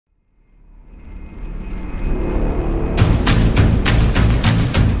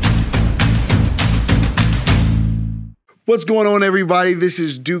What's going on, everybody? This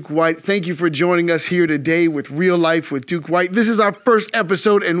is Duke White. Thank you for joining us here today with Real Life with Duke White. This is our first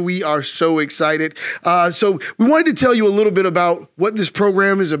episode, and we are so excited. So we wanted to tell you a little bit about what this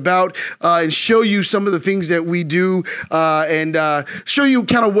program is about and show you some of the things that we do and show you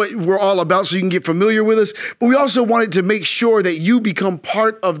kind of what we're all about so you can get familiar with us. But we also wanted to make sure that you become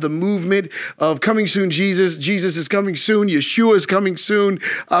part of the movement of Coming Soon Jesus. Jesus is coming soon. Yeshua is coming soon.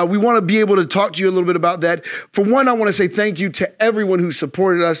 We want to be able to talk to you a little bit about that. For one, I want to say thank you to everyone who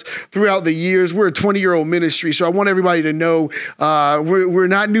supported us throughout the years. We're a 20-year-old ministry, so I want everybody to know we're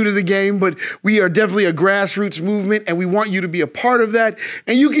not new to the game, but we are definitely a grassroots movement, and we want you to be a part of that.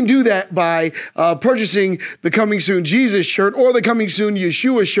 And you can do that by purchasing the Coming Soon Jesus shirt or the Coming Soon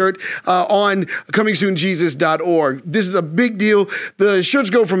Yeshua shirt on comingsoonjesus.org. This is a big deal. The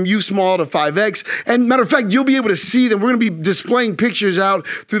shirts go from U small to 5X. And matter of fact, you'll be able to see them. We're going to be displaying pictures out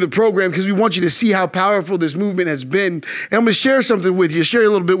through the program because we want you to see how powerful this movement has been. And I'm going to share something with you, share a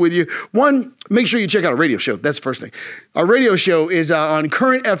little bit with you. One, make sure you check out our radio show. That's the first thing. Our radio show is on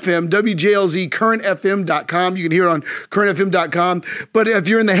Current FM, WJLZ, currentfm.com. You can hear it on currentfm.com. But if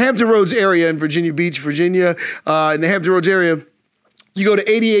you're in the Hampton Roads area in Virginia Beach, Virginia, in the Hampton Roads area, you go to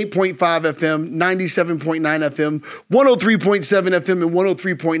 88.5 FM, 97.9 FM, 103.7 FM, and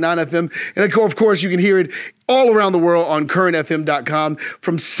 103.9 FM. And of course, you can hear it all around the world on currentfm.com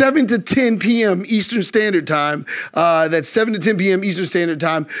from 7 to 10 p.m. Eastern Standard Time. That's 7 to 10 p.m. Eastern Standard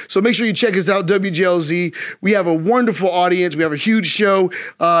Time. So make sure you check us out, WJLZ. We have a wonderful audience. We have a huge show.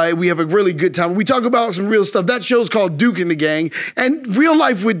 We have a really good time. We talk about some real stuff. That show's called Duke and the Gang. And Real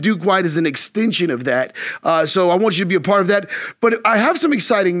Life with Duke White is an extension of that. So I want you to be a part of that. But I have some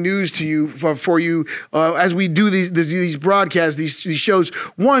exciting news to you for you as we do these broadcasts, these shows.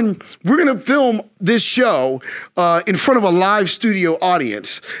 One, we're going to film this show in front of a live studio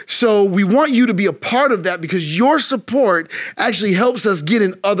audience. So we want you to be a part of that because your support actually helps us get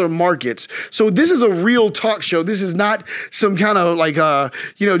in other markets. So this is a real talk show. This is not some kind of like,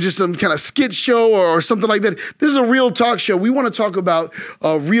 just some kind of skit show or something like that. This is a real talk show. We want to talk about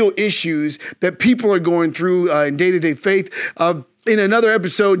real issues that people are going through in day-to-day faith. In another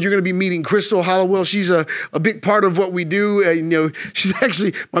episode, you're going to be meeting Crystal Hollowell. She's a big part of what we do. She's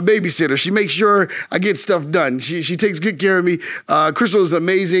actually my babysitter. She makes sure I get stuff done. She takes good care of me. Crystal is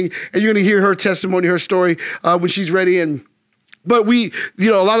amazing. And you're going to hear her testimony, her story when she's ready. But a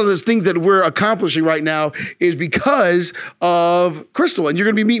lot of those things that we're accomplishing right now is because of Crystal, and you're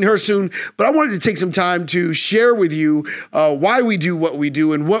going to be meeting her soon. But I wanted to take some time to share with you why we do what we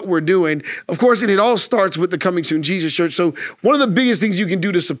do and what we're doing. Of course, and it all starts with the Coming Soon Jesus shirt. So one of the biggest things you can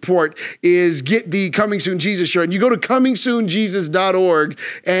do to support is get the Coming Soon Jesus shirt. And you go to comingsoonjesus.org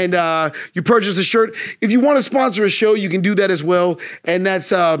and you purchase the shirt. If you want to sponsor a show, you can do that as well. And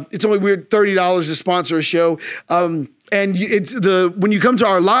that's it's only weird $30 to sponsor a show. And when you come to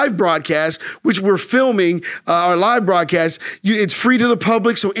our live broadcast, which we're filming, our live broadcast, it's free to the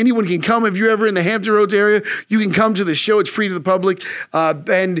public, so anyone can come. If you're ever in the Hampton Roads area, you can come to the show. It's free to the public,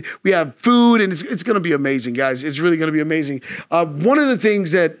 and we have food, and it's going to be amazing, guys. It's really going to be amazing. One of the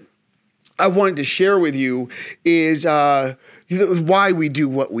things that I wanted to share with you is why we do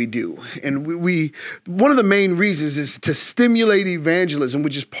what we do. And one of the main reasons is to stimulate evangelism,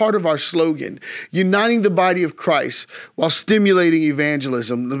 which is part of our slogan, uniting the body of Christ while stimulating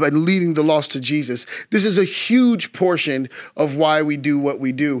evangelism by leading the lost to Jesus. This is a huge portion of why we do what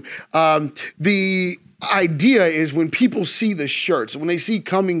we do. The idea is when people see the shirts, when they see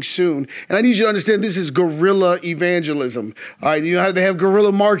Coming Soon, and I need you to understand this is guerrilla evangelism. All right, you know how they have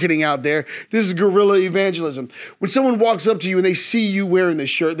guerrilla marketing out there. This is guerrilla evangelism. When someone walks up to you and they see you wearing this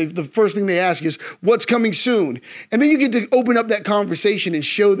shirt, the first thing they ask is, what's coming soon? And then you get to open up that conversation and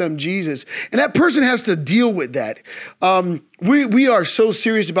show them Jesus. And that person has to deal with that. We are so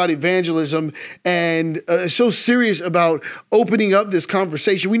serious about evangelism and so serious about opening up this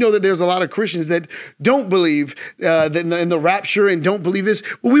conversation. We know that there's a lot of Christians that don't believe in the rapture and don't believe this.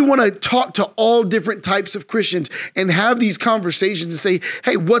 But we want to talk to all different types of Christians and have these conversations and say,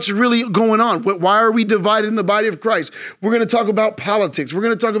 hey, what's really going on? Why are we divided in the body of Christ? We're going to talk about politics. We're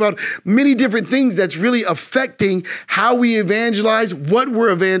going to talk about many different things that's really affecting how we evangelize, what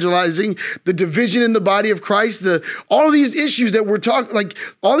we're evangelizing, the division in the body of Christ, all of these issues that we're talking, like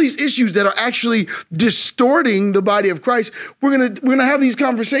all these issues that are actually distorting the body of Christ. We're gonna have these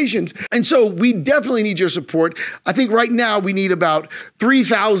conversations, and so we definitely need your support. I think right now we need about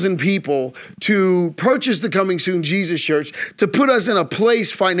 3,000 people to purchase the Coming Soon Jesus shirts to put us in a place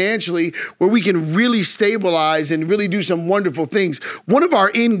financially where we can really stabilize and really do some wonderful things. One of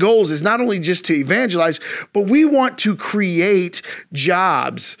our end goals is not only just to evangelize, but we want to create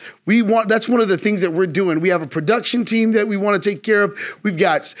jobs. that's one of the things that we're doing. We have a production team that we want to take care of. We've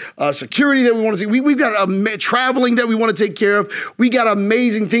got security that we want to take. We've got traveling that we want to take care of. We got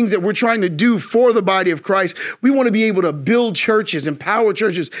amazing things that we're trying to do for the body of Christ. We want to be able to build churches, empower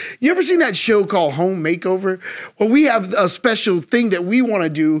churches. You ever seen that show called Home Makeover? Well, we have a special thing that we want to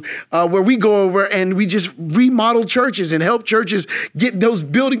do where we go over and we just remodel churches and help churches get those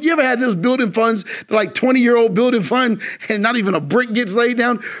building. You ever had those building funds, like 20-year-old building fund, and not even a brick gets laid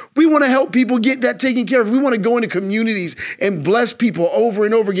down? We want to help people get that taken care of. We want to go into communities and bless people over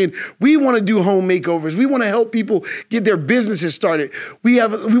and over again. We want to do home makeovers. We want to help people get their businesses started. We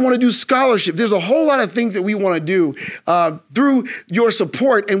want to do scholarship. There's a whole lot of things that we want to do through your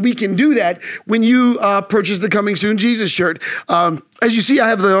support, and we can do that when you purchase the Coming Soon Jesus shirt. As you see, I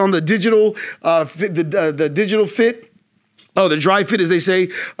have on the digital fit, the digital fit. Oh, the dry fit, as they say.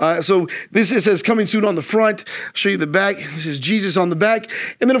 So this, it says Coming Soon on the front. I'll show you the back. This is Jesus on the back.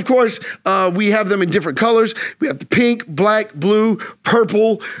 And then, of course, we have them in different colors. We have the pink, black, blue,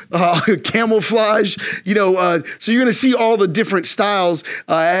 purple, camouflage. So you're going to see all the different styles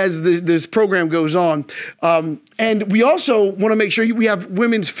as this program goes on. And we also want to make sure we have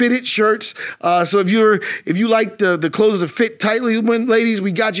women's fitted shirts. So if you like the clothes that fit tightly, ladies,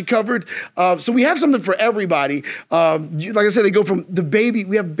 we got you covered. So we have something for everybody. Like I said, they go from the baby.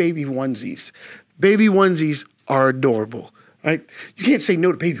 We have baby onesies. Baby onesies are adorable. Right? You can't say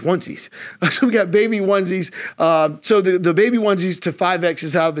no to baby onesies. So we got baby onesies. So the baby onesies to 5X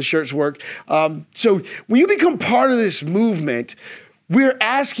is how the shirts work. So when you become part of this movement, we're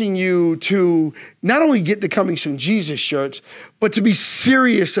asking you to not only get the Coming Soon Jesus shirts, but to be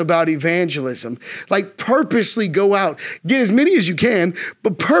serious about evangelism. Like purposely go out, get as many as you can,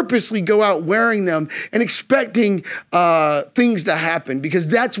 but purposely go out wearing them and expecting things to happen, because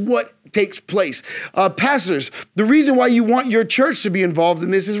that's what takes place. Pastors, the reason why you want your church to be involved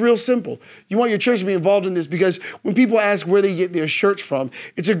in this is real simple. You want your church to be involved in this because when people ask where they get their shirts from,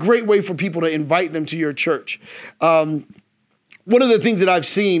 it's a great way for people to invite them to your church. One of the things that I've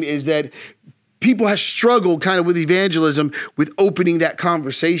seen is that people have struggled kind of with evangelism, with opening that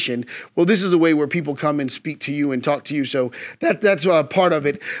conversation. Well, this is a way where people come and speak to you and talk to you. So that's part of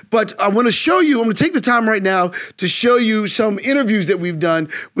it. But I want to show you, I'm going to take the time right now to show you some interviews that we've done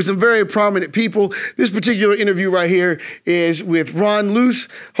with some very prominent people. This particular interview right here is with Ron Luce.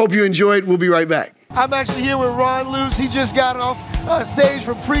 Hope you enjoyed. We'll be right back. I'm actually here with Ron Luce. He just got off stage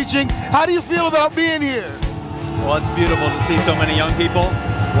from preaching. How do you feel about being here? Well, it's beautiful to see so many young people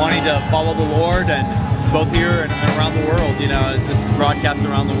wanting to follow the Lord, and both here and around the world, as this is broadcast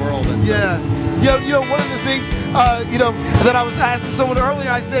around the world. And so. Yeah. One of the things, that I was asking someone earlier,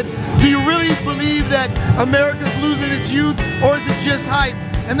 I said, do you really believe that America's losing its youth, or is it just hype?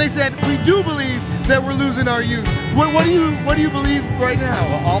 And they said, we do believe that we're losing our youth. What do you believe right now?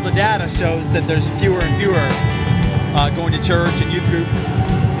 Well, all the data shows that there's fewer and fewer going to church and youth group,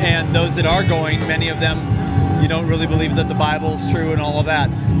 and those that are going, many of them, you don't really believe that the Bible's true and all of that.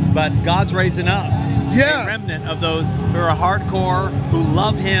 But God's raising up a remnant of those who are hardcore, who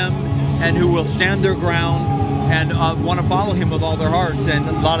love Him, and who will stand their ground and want to follow Him with all their hearts. And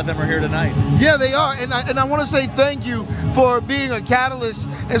a lot of them are here tonight. Yeah, they are. And I want to say thank you for being a catalyst,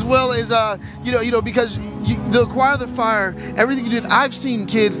 as well as, because the Choir of the Fire, everything you did, I've seen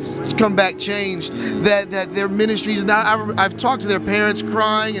kids come back changed, that their ministries, and I've talked to their parents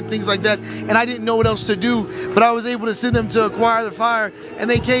crying and things like that, and I didn't know what else to do, but I was able to send them to a Choir of the Fire, and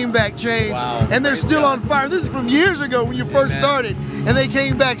they came back changed. Wow, and they're still on fire. This is from years ago when you first started, and they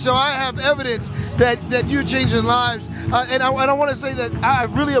came back. So I have evidence that you're changing lives. And I want to say that I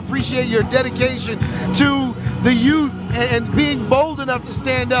really appreciate your dedication to the youth and being bold enough to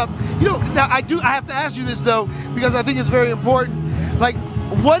stand up. Now I have to ask you this though, because I think it's very important. Like,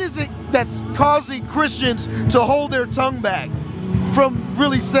 what is it that's causing Christians to hold their tongue back from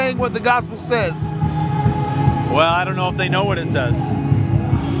really saying what the gospel says? Well, I don't know if they know what it says.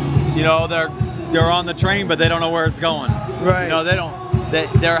 They're on the train, but they don't know where it's going. Right. They don't.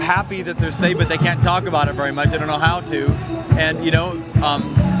 They're happy that they're saved, but they can't talk about it very much. They don't know how to. And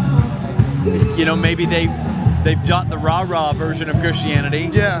maybe they've got the rah-rah version of Christianity.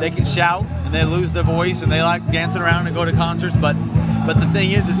 Yeah. They can shout and they lose their voice and they like dancing around and go to concerts. But the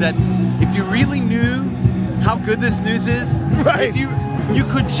thing is that if you really knew how good this news is, right. You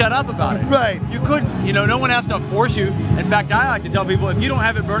couldn't shut up about it. Right. You couldn't. No one has to force you. In fact, I like to tell people, if you don't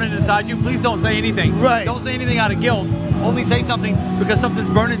have it burning inside you, please don't say anything. Right. Don't say anything out of guilt. Only say something because something's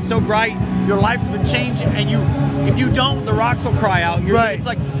burning so bright, your life's been changed, and if you don't, the rocks will cry out. Right. It's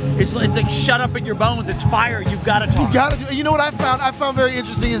like shut up in your bones. It's fire. You've got to talk. You got to do. You know what I found? I found very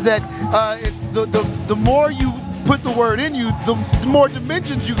interesting is that it's the more you put the word in you, the more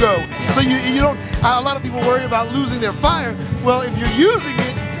dimensions you go. So you don't, a lot of people worry about losing their fire. Well, if you're using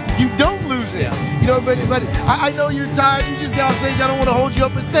it, you don't lose it. You know, but I know you're tired. You just got off stage. I don't want to hold you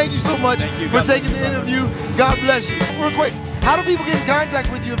up, but thank you so much for taking the interview. God bless you. Real quick, how do people get in contact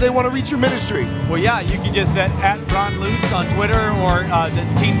with you if they want to reach your ministry? Well, yeah, you can just at Ron Luce on Twitter or the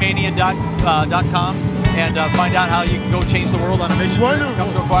teenmania.com and find out how you can go change the world on a mission trip and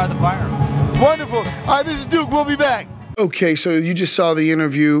come to Acquire the Fire. Wonderful. All right, this is Duke. We'll be back. Okay, so you just saw the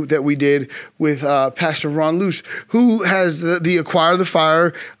interview that we did with Pastor Ron Luce, who has the Acquire the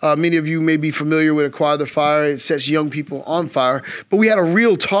Fire. Many of you may be familiar with Acquire the Fire. It sets young people on fire. But we had a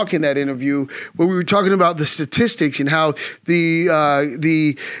real talk in that interview where we were talking about the statistics and how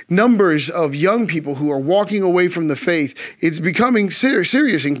the numbers of young people who are walking away from the faith, it's becoming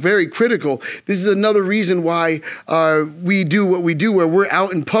serious and very critical. This is another reason why we do what we do, where we're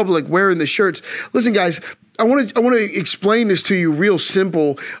out in public wearing the shirts. Listen, guys, I want to explain this to you real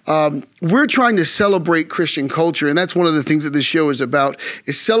simple. We're trying to celebrate Christian culture, and that's one of the things that this show is about,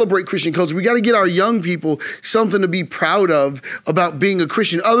 is celebrate Christian culture. We got to get our young people something to be proud of about being a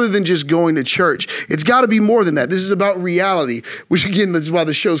Christian other than just going to church. It's got to be more than that. This is about reality, which again, this is why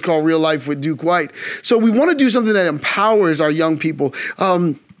the show's called Real Life with Duke White. So we want to do something that empowers our young people.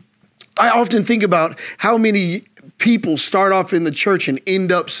 I often think about how many people start off in the church and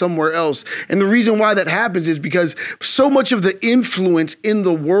end up somewhere else. And the reason why that happens is because so much of the influence in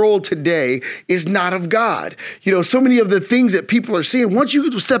the world today is not of God. You know, so many of the things that people are seeing, once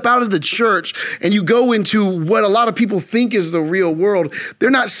you step out of the church and you go into what a lot of people think is the real world, they're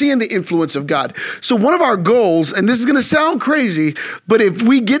not seeing the influence of God. So one of our goals, and this is going to sound crazy, but if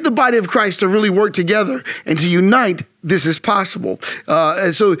we get the body of Christ to really work together and to unite, this is possible.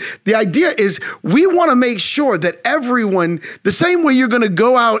 And so the idea is we want to make sure that everyone, the same way you're going to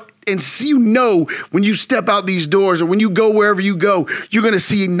go out and see, you know, when you step out these doors or when you go wherever you go, you're going to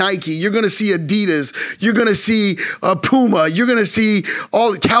see Nike, you're going to see Adidas, you're going to see Puma, you're going to see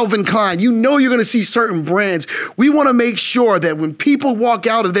all Calvin Klein. You know you're going to see certain brands. We want to make sure that when people walk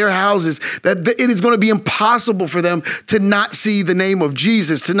out of their houses, that it is going to be impossible for them to not see the name of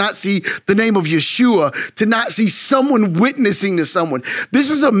Jesus, to not see the name of Yeshua, to not see someone witnessing to someone. This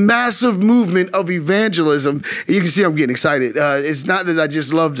is a massive movement of evangelism. And you can see I'm getting excited. It's not that I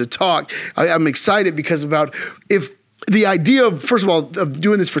just love to talk. I'm excited because about if the idea of, first of all, of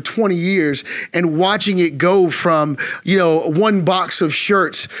doing this for 20 years and watching it go from, you know, one box of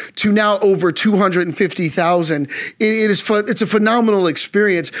shirts to now over 250,000, it's a phenomenal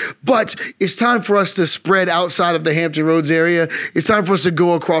experience, but it's time for us to spread outside of the Hampton Roads area. It's time for us to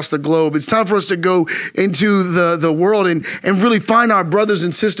go across the globe. It's time for us to go into the world and really find our brothers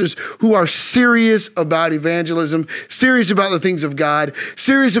and sisters who are serious about evangelism, serious about the things of God,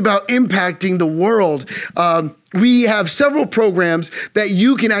 serious about impacting the world. We have several programs that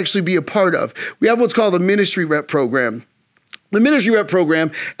you can actually be a part of. We have what's called the Ministry Rep program. The Ministry Rep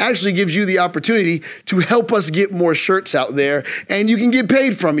program actually gives you the opportunity to help us get more shirts out there, and you can get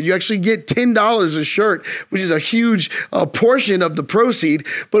paid from it. You actually get $10 a shirt, which is a huge portion of the proceed.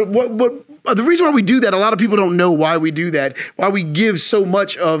 But the reason why we do that, a lot of people don't know why we do that, why we give so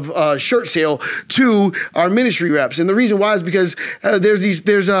much of shirt sale to our ministry reps. And the reason why is because there's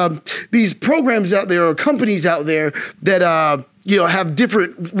these programs out there or companies out there that you know, have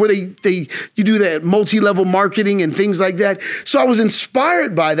different, where you do that multi-level marketing and things like that. So I was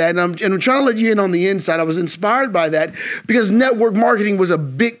inspired by that, and I'm trying to let you in on the inside. I was inspired by that because network marketing was a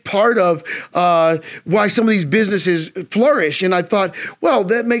big part of why some of these businesses flourish. And I thought, well,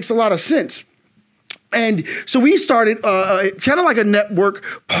 that makes a lot of sense. And so we started kind of like a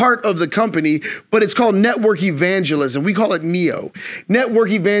network part of the company, but it's called Network Evangelism. We call it NEO,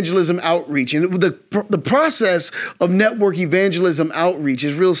 Network Evangelism Outreach. And the process of Network Evangelism Outreach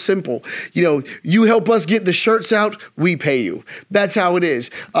is real simple. You know, you help us get the shirts out, we pay you. That's how it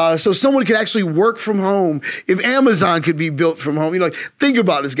is. So someone could actually work from home. If Amazon could be built from home, you know, like, think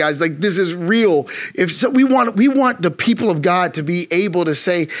about this, guys. Like, this is real. We want the people of God to be able to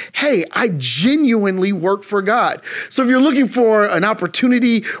say, hey, I genuinely work for God. So if you're looking for an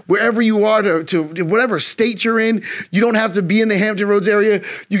opportunity wherever you are to whatever state you're in, you don't have to be in the Hampton Roads area.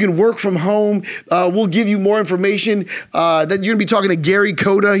 You can work from home. We'll give you more information that you're going to be talking to Gary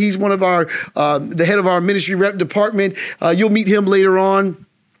Coda. He's one of the head of our ministry rep department. You'll meet him later on.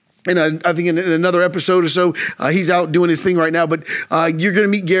 And I think in another episode or so, he's out doing his thing right now. But you're going to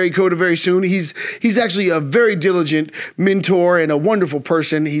meet Gary Coda very soon. He's actually a very diligent mentor and a wonderful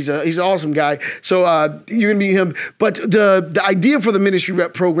person. He's an awesome guy. So you're going to meet him. But the idea for the Ministry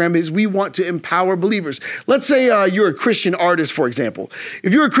Rep program is we want to empower believers. Let's say you're a Christian artist, for example.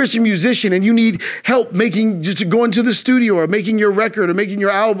 If you're a Christian musician and you need help just going to the studio or making your record or making your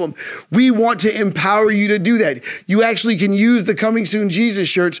album, we want to empower you to do that. You actually can use the Coming Soon Jesus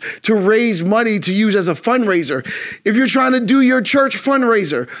shirts to raise money to use as a fundraiser. If you're trying to do your church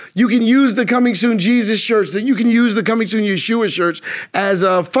fundraiser, you can use the Coming Soon Jesus shirts, that you can use the Coming Soon Yeshua shirts as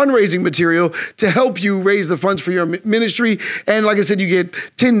a fundraising material to help you raise the funds for your ministry. And like I said, you get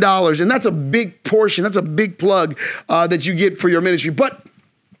 $10, and that's a big portion. That's a big plug that you get for your ministry. But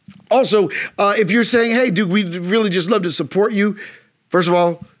also, if you're saying, hey, Duke, we'd really just love to support you, first of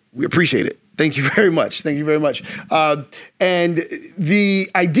all, we appreciate it. Thank you very much. Thank you very much. And the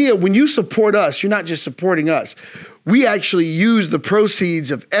idea, when you support us, you're not just supporting us. We actually use the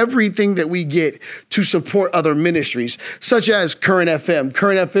proceeds of everything that we get to support other ministries, such as Current FM.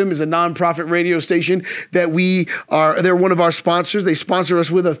 Current FM is a nonprofit radio station that they're one of our sponsors. They sponsor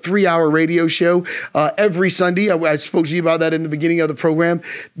us with a 3-hour radio show every Sunday. I spoke to you about that in the beginning of the program.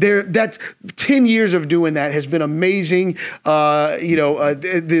 That's 10 years of doing that has been amazing.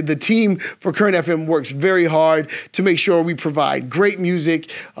 The team for Current FM works very hard to make sure we provide great music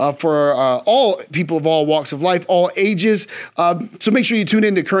for all people of all walks of life, all ages. So make sure you tune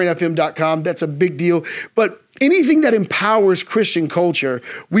in to currentfm.com. That's a big deal. But anything that empowers Christian culture,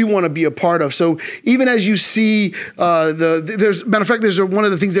 we want to be a part of. So even as you see, there's one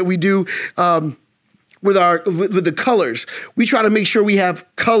of the things that we do with the colors. We try to make sure we have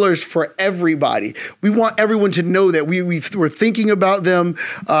colors for everybody. We want everyone to know that we're thinking about them.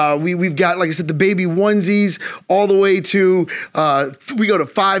 We've got, like I said, the baby onesies all the way to, we go to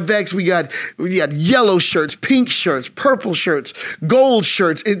 5X. We got yellow shirts, pink shirts, purple shirts, gold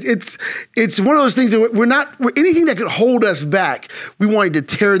shirts. It's one of those things that anything that could hold us back, we wanted to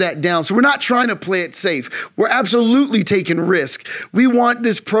tear that down. So we're not trying to play it safe. We're absolutely taking risk. We want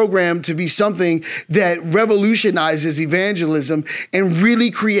this program to be something that revolutionizes evangelism and really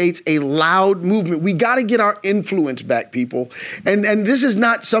creates a loud movement. We got to get our influence back, people. And this is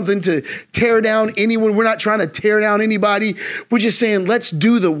not something to tear down anyone. We're not trying to tear down anybody. We're just saying, let's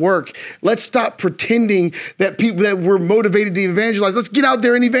do the work. Let's stop pretending that we're motivated to evangelize. Let's get out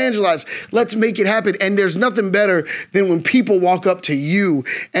there and evangelize. Let's make it happen. And there's nothing better than when people walk up to you.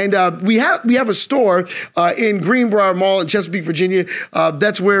 And we have a store in Greenbrier Mall in Chesapeake, Virginia.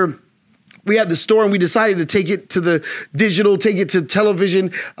 That's where we had the store, and we decided to take it to the digital, take it to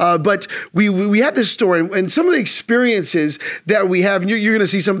television. But we had this store, and some of the experiences that we have, and you're going to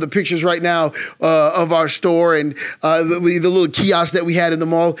see some of the pictures right now of our store and the little kiosk that we had in the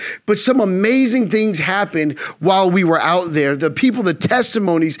mall. But some amazing things happened while we were out there. The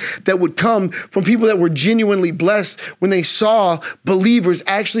testimonies that would come from people that were genuinely blessed when they saw believers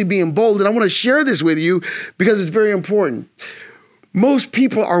actually being bold. And I want to share this with you because it's very important. Most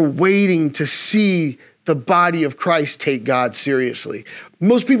people are waiting to see the body of Christ take God seriously.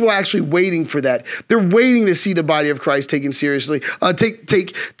 Most people are actually waiting for that. They're waiting to see the body of Christ taken seriously, take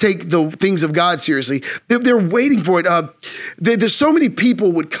the things of God seriously. They're waiting for it. There's so many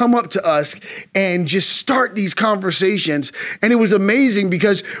people would come up to us and just start these conversations. And it was amazing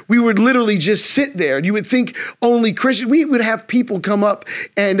because we would literally just sit there. You would think only Christians. We would have people come up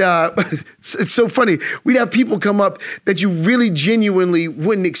and it's so funny. We'd have people come up that you really genuinely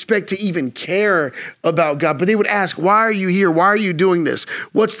wouldn't expect to even care about God. But they would ask, why are you here? Why are you doing this?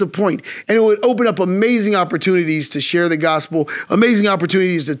 What's the point? And it would open up amazing opportunities to share the gospel, amazing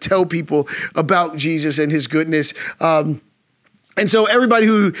opportunities to tell people about Jesus and his goodness. And so everybody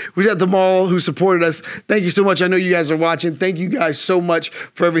who was at the mall, who supported us, thank you so much. I know you guys are watching. Thank you guys so much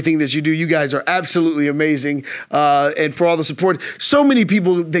for everything that you do. You guys are absolutely amazing. And for all the support. So many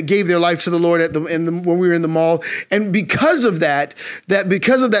people that gave their life to the Lord when we were in the mall. And because of that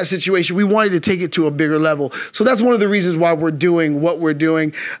situation, we wanted to take it to a bigger level. So that's one of the reasons why we're doing what we're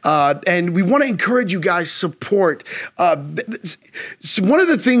doing. And we want to encourage you guys support. So one of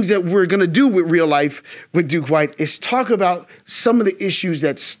the things that we're going to do with Real Life with Duke White is talk about some of the issues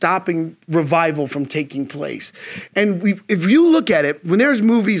that's stopping revival from taking place. And if you look at it, when there's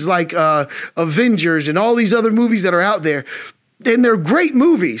movies like Avengers and all these other movies that are out there, and they're great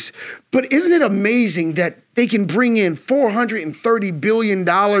movies, but isn't it amazing that they can bring in $430 billion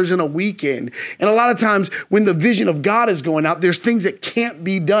in a weekend. And a lot of times when the vision of God is going out, there's things that can't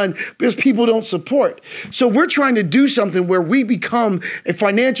be done because people don't support. So we're trying to do something where we become a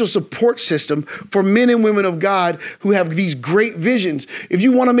financial support system for men and women of God who have these great visions. If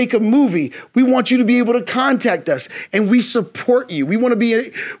you want to make a movie, we want you to be able to contact us, and we support you. We want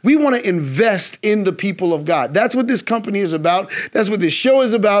to invest in the people of God. That's what this company is about. That's what this show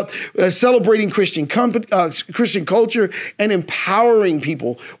is about, celebrating Christian culture and empowering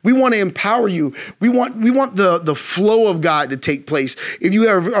people. We want to empower you. We want the flow of God to take place. If you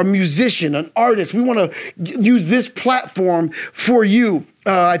are a musician, an artist, we want to use this platform for you.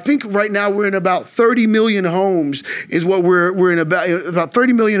 I think right now we're in about 30 million homes is what we're in about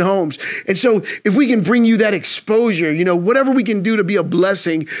 30 million homes. And so if we can bring you that exposure, whatever we can do to be a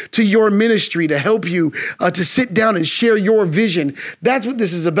blessing to your ministry, to help you to sit down and share your vision, that's what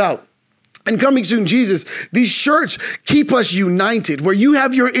this is about. And Coming Soon Jesus, these shirts keep us united, where you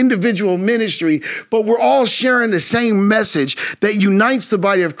have your individual ministry, but we're all sharing the same message that unites the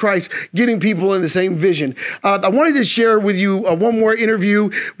body of Christ, getting people in the same vision. I wanted to share with you one more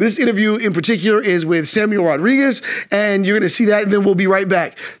interview. This interview in particular is with Samuel Rodriguez, and you're going to see that, and then we'll be right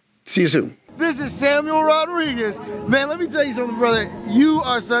back. See you soon. This is Samuel Rodriguez. Man, let me tell you something, brother. You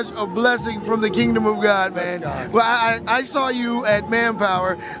are such a blessing from the kingdom of God, man. Well, I saw you at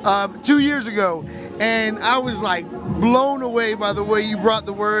Manpower 2 years ago, and I was like blown away by the way you brought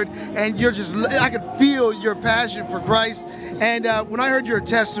the word, and I could feel your passion for Christ. And when I heard your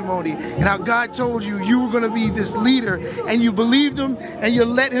testimony and how God told you you were going to be this leader, and you believed him and you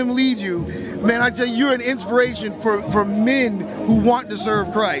let him lead you, man, I tell you, you're an inspiration for men who want to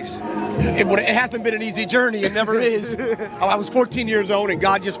serve Christ. It hasn't been an easy journey. It never is. I was 14 years old, and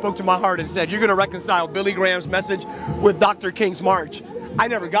God just spoke to my heart and said, you're going to reconcile Billy Graham's message with Dr. King's march. I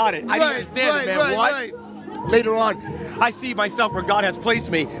never got it. I didn't understand it, man. What? Later on, I see myself where God has placed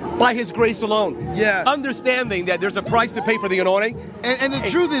me by his grace alone. Yeah. Understanding that there's a price to pay for the anointing. And the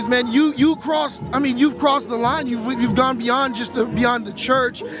truth is, man, you've crossed the line. You've gone beyond beyond the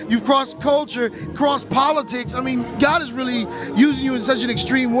church. You've crossed culture, crossed politics. I mean, God is really using you in such an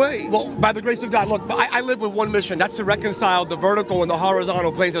extreme way. Well, by the grace of God, look, I live with one mission. That's to reconcile the vertical and the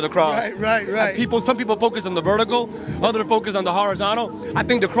horizontal planes of the cross. Right. And some people focus on the vertical, others focus on the horizontal. I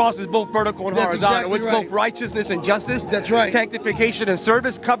think the cross is both vertical and horizontal. Exactly it's both righteousness and justice. That's right. Sanctification and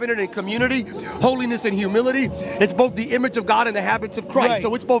service, covenant and community, holiness and humility. It's both the image of God and the habits of Christ. Right.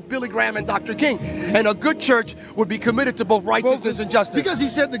 So it's both Billy Graham and Dr. King. And a good church would be committed to both righteousness and justice. Because he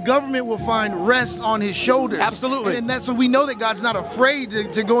said the government will find rest on his shoulders. Absolutely. And so we know that God's not afraid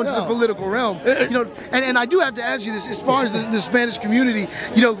to go into the political realm. And I do have to ask you this, as far as the Spanish community,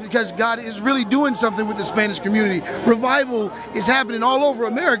 because God is really doing something with the Spanish community. Revival is happening all over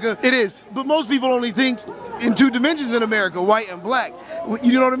America. It is. But most people only think in two dimensions in America, white and black.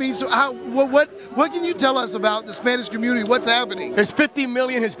 You know what I mean? So what can you tell us about the Spanish community? What's happening? There's 50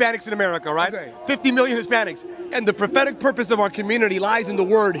 million Hispanics in America, right? Okay. 50 million Hispanics. And the prophetic purpose of our community lies in the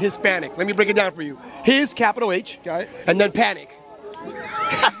word Hispanic. Let me break it down for you. His, capital H, Got it. and then panic.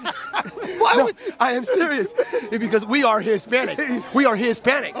 I am serious. Because we are Hispanic. We are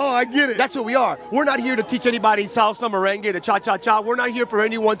Hispanic. Oh, I get it. That's what we are. We're not here to teach anybody salsa, merengue, the cha-cha-cha. We're not here for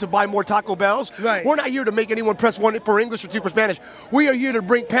anyone to buy more Taco Bells. Right. We're not here to make anyone press 1 for English or 2 for Spanish. We are here to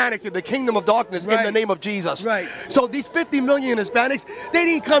bring panic to the kingdom of darkness in the name of Jesus. Right. So these 50 million Hispanics, they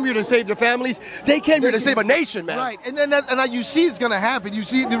didn't come here to save their families. They came here to save a nation, man. Right. And you see it's going to happen. You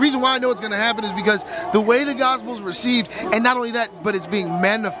see, the reason why I know it's going to happen is because the way the gospel is received, and not only that, but it's being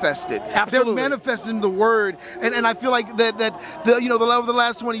manifested. Absolutely. They're manifesting the word, and I feel like that over the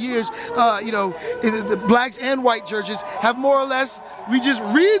last 20 years, the blacks and white churches have more or less, we just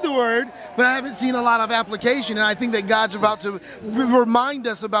read the word, but I haven't seen a lot of application, and I think that God's about to remind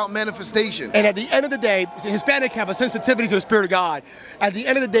us about manifestation. And at the end of the day, Hispanic have a sensitivity to the Spirit of God. At the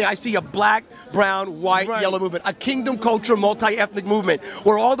end of the day, I see a black, brown, white, yellow movement, a kingdom culture, multi-ethnic movement,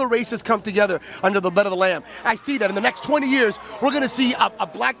 where all the races come together under the blood of the Lamb. I see that in the next 20 years, we're going to see a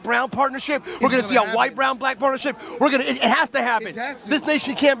black-brown partnership. We're going to see a white-brown-black partnership. It has to happen. It has to. This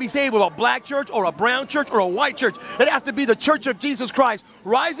nation can't be saved with a black church or a brown church or a white church. It has to be the church of Jesus Christ,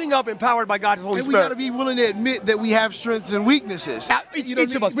 rising up, empowered by God's Holy Spirit. And we got to be willing to admit that we have strengths and weaknesses.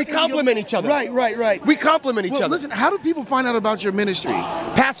 Each of us. We complement each other. Right. We complement each other. Listen, how do people find out about your ministry?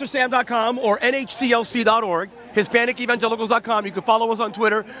 PastorSam.com or NHCLC.org, HispanicEvangelicals.com. You can follow us on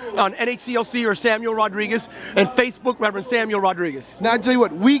Twitter on NHCLC or Samuel Rodriguez, and Facebook, Reverend Samuel Rodriguez. Now, I tell you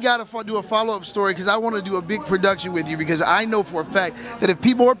what, we got to to do a follow-up story because I want to do a big production with you, because I know for a fact that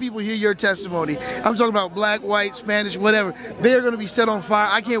if more people hear your testimony, I'm talking about black, white, Spanish, whatever, they are going to be set on fire.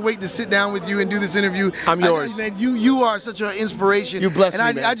 I can't wait to sit down with you and do this interview. I'm yours. Man, you are such an inspiration. You bless me,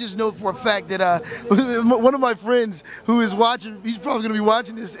 man. I just know for a fact that one of my friends who is watching, he's probably going to be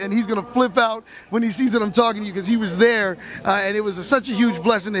watching this, and he's going to flip out when he sees that I'm talking to you, because he was there, and it was such a huge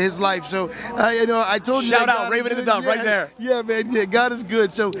blessing to his life. So, you know, I told you. Shout out, Raven in the Dump, right there. Yeah, man. Yeah, God is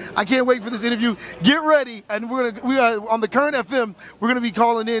good. So I can't wait for this interview. Get ready, and we are on the Current FM. We're gonna be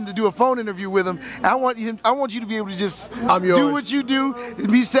calling in to do a phone interview with him. And I want you to be able to just do what you do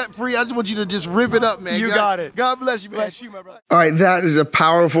and be set free. I just want you to just rip it up, man. You got it. God bless you, man. Bless you, my brother. All right, that is a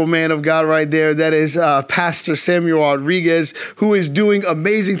powerful man of God right there. That is Pastor Samuel Rodriguez, who is doing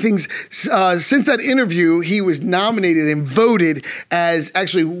amazing things. Since that interview, he was nominated and voted as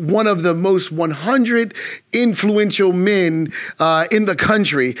actually one of the most 100 influential men in the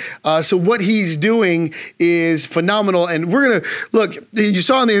country. So what he's doing is phenomenal. And we're going to, look, you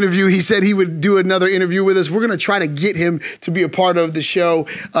saw in the interview, he said he would do another interview with us. We're going to try to get him to be a part of the show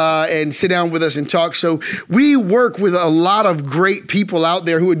and sit down with us and talk. So we work with a lot of great people out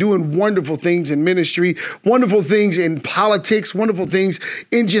there who are doing wonderful things in ministry, wonderful things in politics, wonderful things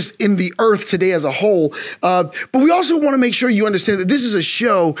in just in the earth today as a whole. But we also want to make sure you understand that this is a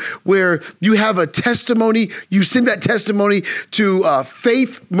show where you have a testimony. You send that testimony to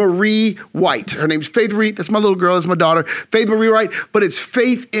Faith Marie White. Her name's Faith Marie. That's my little girl. That's my daughter, Faith Marie White. But it's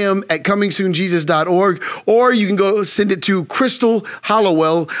faithm@comingsoonjesus.org. Or you can go send it to Crystal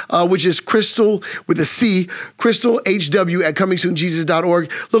Hollowell, which is Crystal with a C, Crystal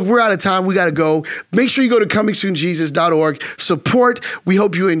HW@comingsoonjesus.org. Look, we're out of time. We got to go. Make sure you go to comingsoonjesus.org. Support. We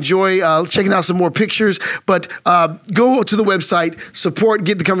hope you enjoy checking out some more pictures. But go to the website, support,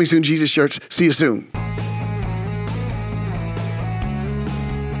 get the Coming Soon Jesus shirts. See you soon.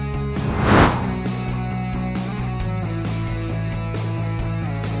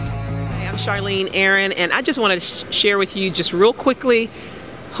 I'm Charlene Aaron, and I just want to share with you just real quickly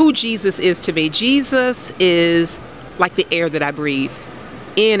who Jesus is to me. Jesus is like the air that I breathe,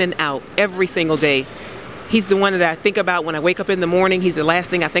 in and out, every single day. He's the one that I think about when I wake up in the morning. He's the last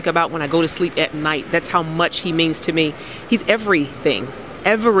thing I think about when I go to sleep at night. That's how much he means to me. He's everything,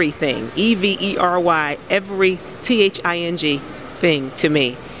 everything, E-V-E-R-Y, every T-H-I-N-G thing to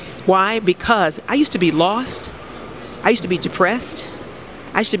me. Why? Because I used to be lost. I used to be depressed.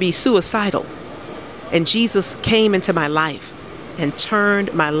 I used to be suicidal. And Jesus came into my life and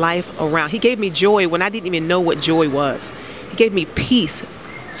turned my life around. He gave me joy when I didn't even know what joy was. He gave me peace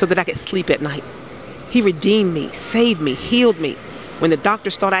so that I could sleep at night. He redeemed me, saved me, healed me. When the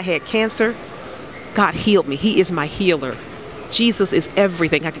doctors thought I had cancer, God healed me. He is my healer. Jesus is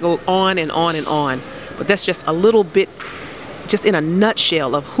everything. I could go on and on and on, but that's just a little bit, just in a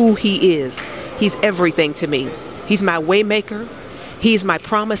nutshell of who he is. He's everything to me. He's my way maker. He's my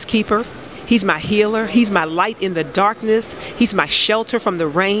promise keeper. He's my healer. He's my light in the darkness. He's my shelter from the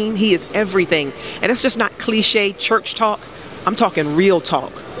rain. He is everything. And it's just not cliche church talk. I'm talking real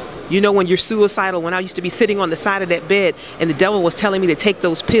talk. You know, when you're suicidal, when I used to be sitting on the side of that bed and the devil was telling me to take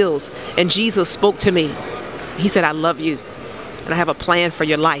those pills, and Jesus spoke to me. He said, I love you and I have a plan for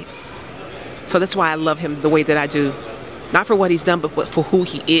your life. So that's why I love him the way that I do. Not for what he's done, but for who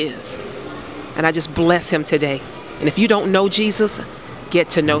he is. And I just bless him today. And if you don't know Jesus,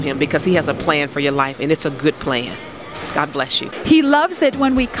 get to know him, because he has a plan for your life, and it's a good plan. God bless you. He loves it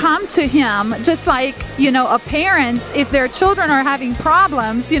when we come to him, just like, you know, a parent, if their children are having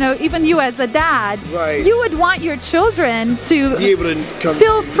problems, you know, even you as a dad, right, you would want your children to be able to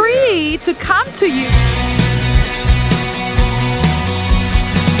feel free to come to you.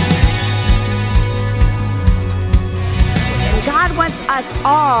 And God wants us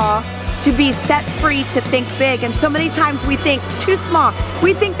all to be set free to think big. And so many times we think too small.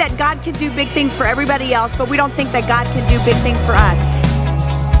 We think that God can do big things for everybody else, but we don't think that God can do big things for us.